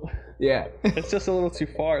 but Yeah. it's just a little too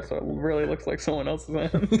far, so it really looks like someone else's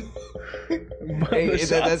hand. But Hey, the that's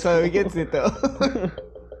shot's how he cool. gets it though.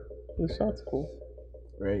 The shot's cool.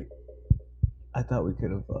 Right. I thought we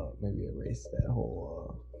could have maybe erased that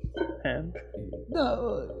whole. Hand.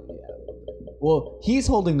 No. Yeah. Well, he's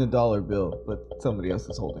holding the dollar bill, but somebody else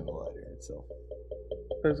is holding the lighter itself.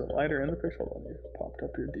 There's a lighter in the picture. Hold on, you popped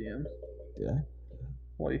up your DMs. Did I?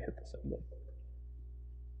 While you hit the send button.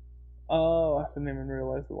 Oh, I didn't even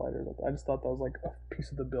realize the lighter. I just thought that was like a piece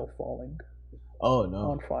of the bill falling Oh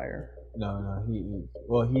no. on fire. No.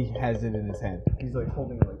 He has it in his hand. He's like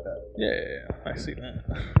holding it like that. Yeah, I see that.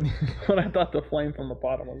 But I thought the flame from the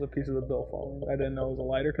bottom was a piece of the bill falling. I didn't know it was a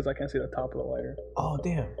lighter because I can't see the top of the lighter. Oh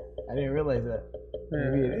damn! I didn't realize that.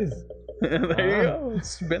 Maybe it is. There you go.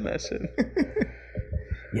 Spin that shit.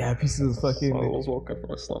 Yeah, pieces of fucking. Souls woke up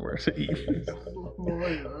from a slumber to eat.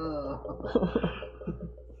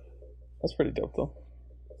 That's pretty dope though.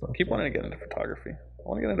 I keep wanting to get into photography. I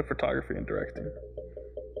want to get into photography and directing.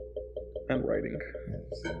 And writing.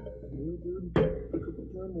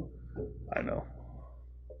 I know.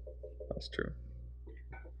 That's true.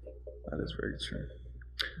 That is very true.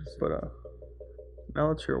 But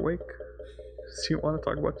now that you're awake, do you want to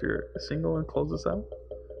talk about your single and close this out?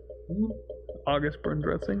 August Burns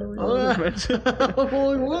Red single? You wanted to mention?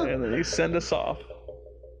 What? And then you send us off.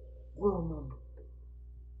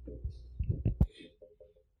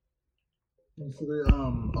 So they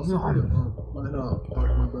also I know, fuck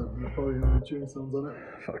my bad. There's probably gonna be chewing sounds on it.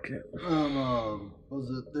 Fuck it. What was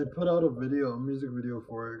it? They put out a music video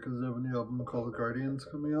for it because they have a new album called The Guardians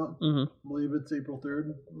coming out. Mm-hmm. I believe it's April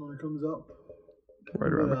 3rd when it comes out.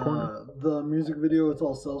 Right around the corner. The music video, it's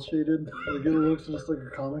all cel shaded. Like it looks just like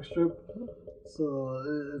a comic strip. So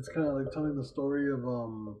it's kind of like telling the story of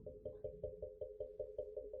what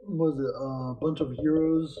was it? A bunch of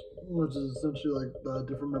heroes, which is essentially like the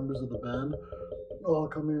different members of the band, all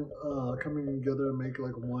coming together to make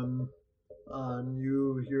like one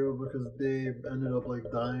new hero because they ended up like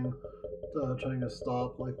dying, trying to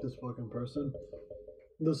stop like this fucking person.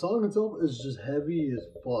 The song itself is just heavy as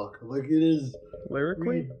fuck. Like it is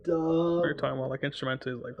Lyrically? Or you're talking about like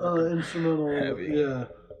instrumental, like instrumental, heavy. yeah,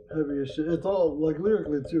 heavy as shit. It's all like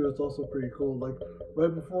lyrically too. It's also pretty cool. Like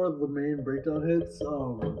right before the main breakdown hits,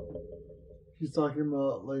 he's talking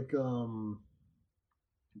about like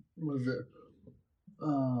what is it?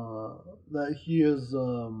 that he is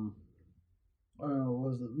was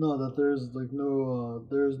it no that there's like no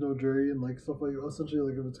there's no jury and like stuff like essentially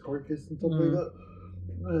like if it's a court case and stuff like that.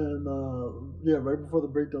 And yeah, right before the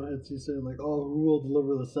breakdown hits, he's saying like, "Oh, who will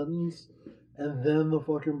deliver the sentence?" And then the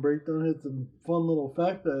fucking breakdown hits. And fun little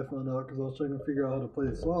fact that I found out because I was trying to figure out how to play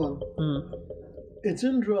the song. It's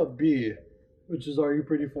in drop B, which is "Are You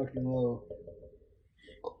Pretty Fucking Low."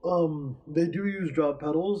 They do use drop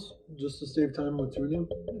pedals just to save time with tuning.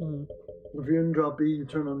 If you're in drop B, you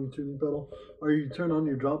turn on your tuning pedal, or you turn on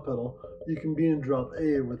your drop pedal. You can be in drop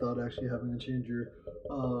A without actually having to change your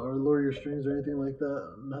or lower your strings or anything like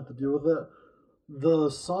that, and have to deal with that. The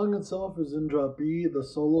song itself is in drop B. The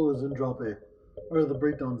solo is in drop A, or the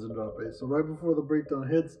breakdown's in drop A. So right before the breakdown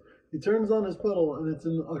hits, he turns on his pedal, and it's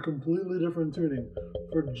in a completely different tuning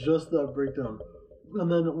for just that breakdown. And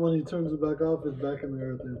then when he turns it back off, it's back in the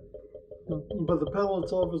everything. But the pedal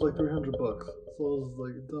itself is like $300. So I was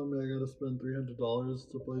like, tell me I gotta spend $300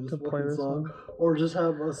 to play this fucking song, or just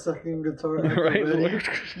have a second guitar right? ready.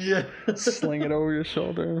 Yeah, sling it over your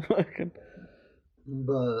shoulder and fucking.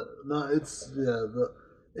 But no, it's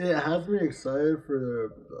it has me excited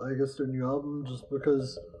for I guess their new album just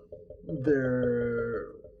because they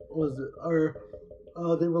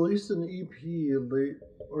released an EP late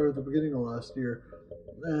or at the beginning of last year.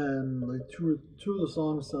 And like two of the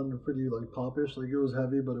songs sounded pretty like popish. Like it was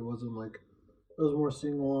heavy, but it wasn't like it was more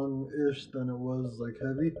sing along ish than it was like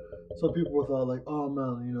heavy. So people thought like, oh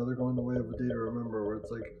man, they're going the way of A Day to Remember, where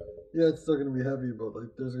it's like, yeah, it's still gonna be heavy, but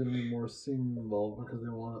like there's gonna be more singing involved because they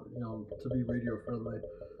want to be radio friendly.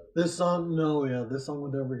 This song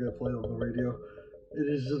would never get played on the radio. It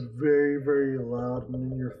is just very, very loud and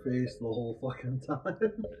in your face the whole fucking time.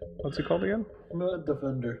 What's it called again?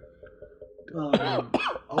 Defender.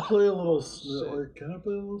 I'll play a little snippet. Can I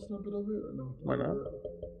play a little snippet of it? Or no? Why not?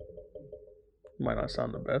 Might not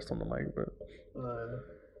sound the best on the mic, but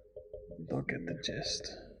they'll get the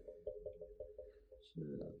gist. Shit,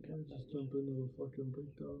 can I just jump into the fucking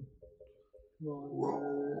breakdown?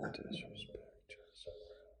 Disrespect.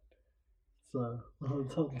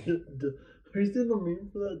 Have you seen the meme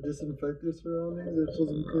for that? Disinfect your surroundings. It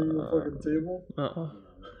doesn't clean the fucking table.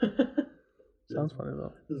 Sounds funny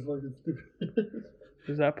though. It's fucking stupid.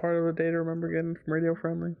 Is that part of A Day to Remember getting from Radio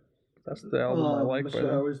Friendly? That's the album I like. But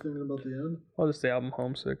I was thinking about the end. Well, just the album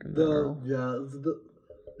Homesick. In that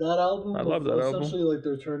album. I love that album. Essentially, like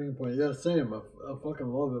their turning point. Yeah, same. I fucking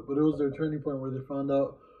love it. But it was their turning point where they found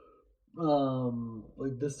out,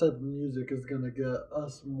 like this type of music is gonna get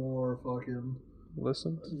us more fucking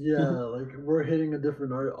listen. Yeah, like we're hitting a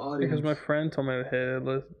different audience. Because my friend told me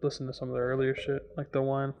to listen to some of the earlier shit, like the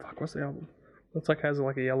one. What's the album? Looks like it has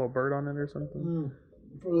like a yellow bird on it or something.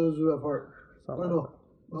 For those who have heart. I know.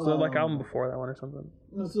 It's the like album before that one or something.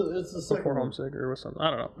 It's the second before one. Homesick or something.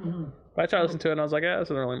 I don't know. But I tried to listen to it and I was like, yeah, this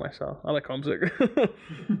isn't really my style. I like Homesick.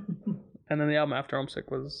 And then the album after Homesick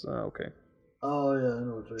was okay. Oh yeah, I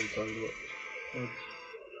know what you're talking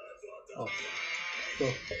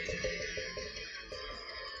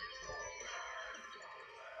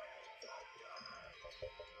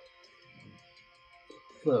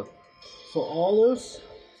about. So all this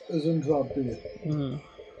is in drop B.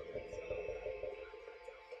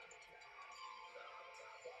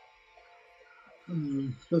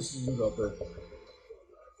 This is in drop B.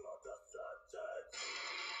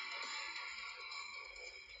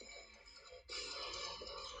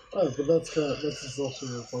 Oh, but that's just also a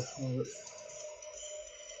reflection of it.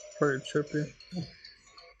 Pretty trippy.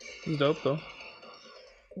 It's dope though.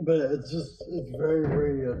 But it's very,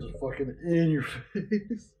 very just fucking in your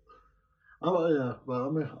face.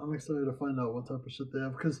 I'm excited to find out what type of shit they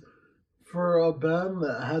have, because for a band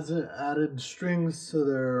that hasn't added strings to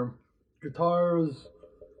their guitars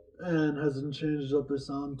and hasn't changed up their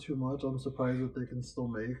sound too much, I'm surprised that they can still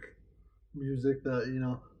make music that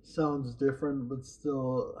sounds different but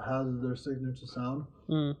still has their signature sound.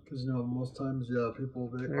 Because most times people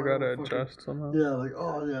they gotta adjust somehow. Yeah, like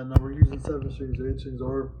now we're using 7 strings, 8 strings,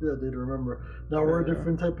 or Day to Remember. Now we're a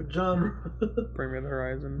different type of genre. Bring Me the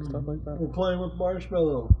Horizon and stuff like that. We're playing with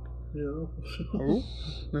Marshmello. Ooh.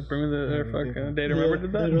 Bring Me the fucking Day to Remember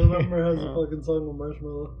did that. Day to Remember has a fucking song with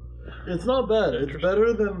Marshmello. It's not bad. It's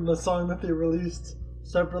better than the song that they released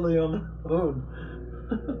separately on their own.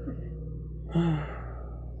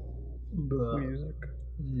 But music.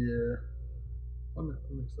 Yeah. I'm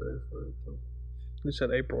excited for it. So. You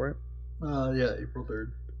said April, right? Yeah, April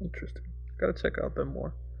 3rd. Interesting. Gotta check out them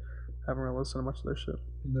more. Haven't really listened to much of their shit.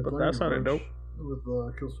 But that sounded dope. With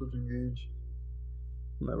Killswitch Engage.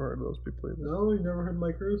 Never heard of those people either. No, you never heard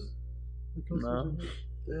Mike Hurst? No.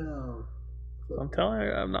 Damn. I'm telling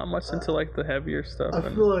you, I'm not much into like the heavier stuff. I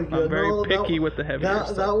feel like I'm very picky with the heavier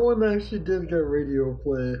stuff. That one actually did get radio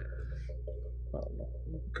play.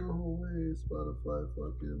 Go away, Spotify,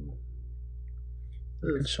 fucking.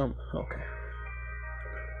 You can show me. Okay.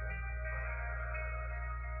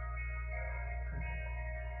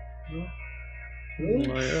 No?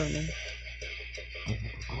 Oh yeah, man.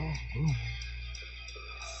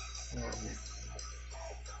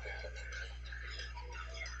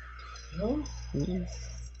 No?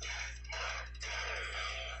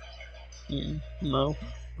 No.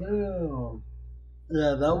 Damn.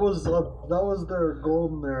 Yeah, that was their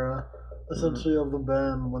golden era, essentially, of the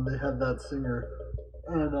band when they had that singer.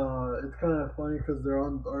 And it's kind of funny because they're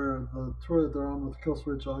on the tour that they're on with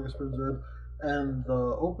Killswitch, August Burns Red, and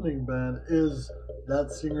the opening band is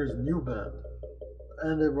that singer's new band.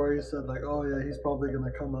 And they've already said like, oh yeah, he's probably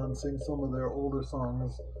gonna come out and sing some of their older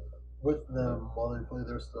songs with them while they play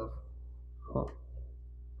their stuff. Huh.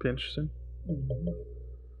 Be interesting. Mm-hmm.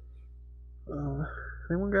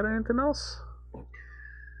 Anyone got anything else?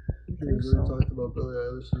 We talked about Billie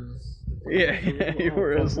Eilish's. Yeah, you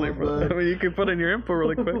were asleep. I mean, you can put in your info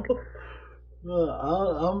really quick.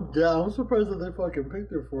 I'm surprised that they fucking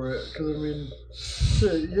picked her for it. Because I mean,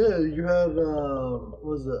 shit, yeah, you had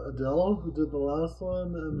was it Adele who did the last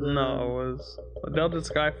one? And then, no, it was Adele did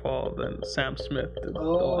Skyfall, then Sam Smith did the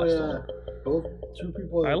last one. Both two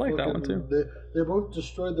people. I like that one too. They both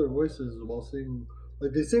destroyed their voices while singing.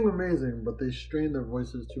 Like they sing amazing, but they strain their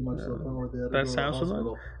voices too much to the point where they had to go to the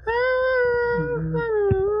hospital.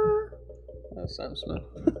 That's Sam Smith.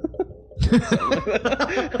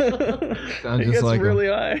 Sounds he just gets like really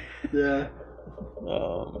him. high. Yeah.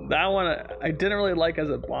 That one I didn't really like as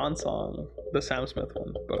a Bond song, the Sam Smith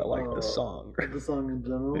one, but I like the song. The song in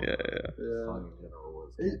general. Yeah. The song in general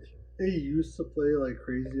was It used to play like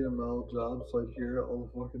crazy on Metal Jobs, so I'd hear it all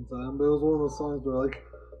the fucking time. But it was one of those songs where like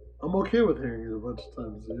I'm okay with hearing it a bunch of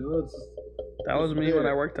times. You know, it's just, that was me when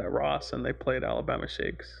I worked at Ross and they played Alabama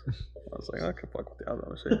Shakes. I was like, I can fuck with the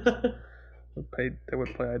Alabama Shakes. They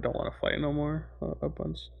would play I Don't Want to Fight No More a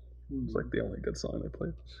bunch. It was like the only good song they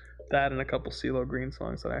played. That and a couple CeeLo Green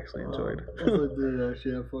songs that I actually enjoyed. I was like, did it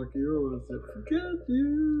actually have Fuck You or was it Forget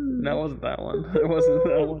You? No, it wasn't that one. It wasn't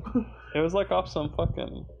that one. It was like off some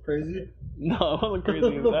fucking... Crazy? No, it wasn't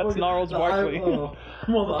Crazy. That's Gnarls Barkley. Well,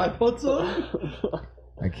 the iPod song?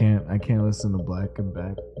 I can't listen to Back in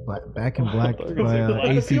Black by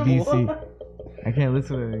AC/DC. I can't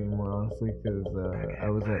listen to it anymore, honestly, because I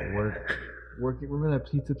was at working. Remember that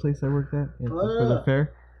pizza place I worked at for the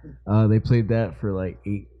fair? They played that for like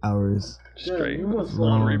 8 hours straight. You must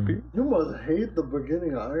on repeat. You must hate the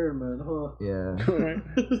beginning of Iron Man, huh? Yeah.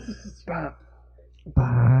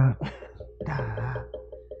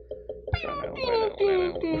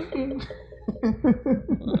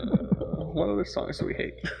 What other songs do we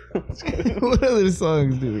hate? What other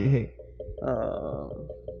songs do we hate? I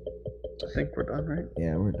think we're done, right?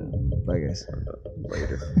 Yeah, we're done. Bye, guys.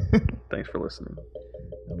 Later. Thanks for listening.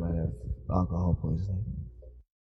 I might have alcohol poisoning.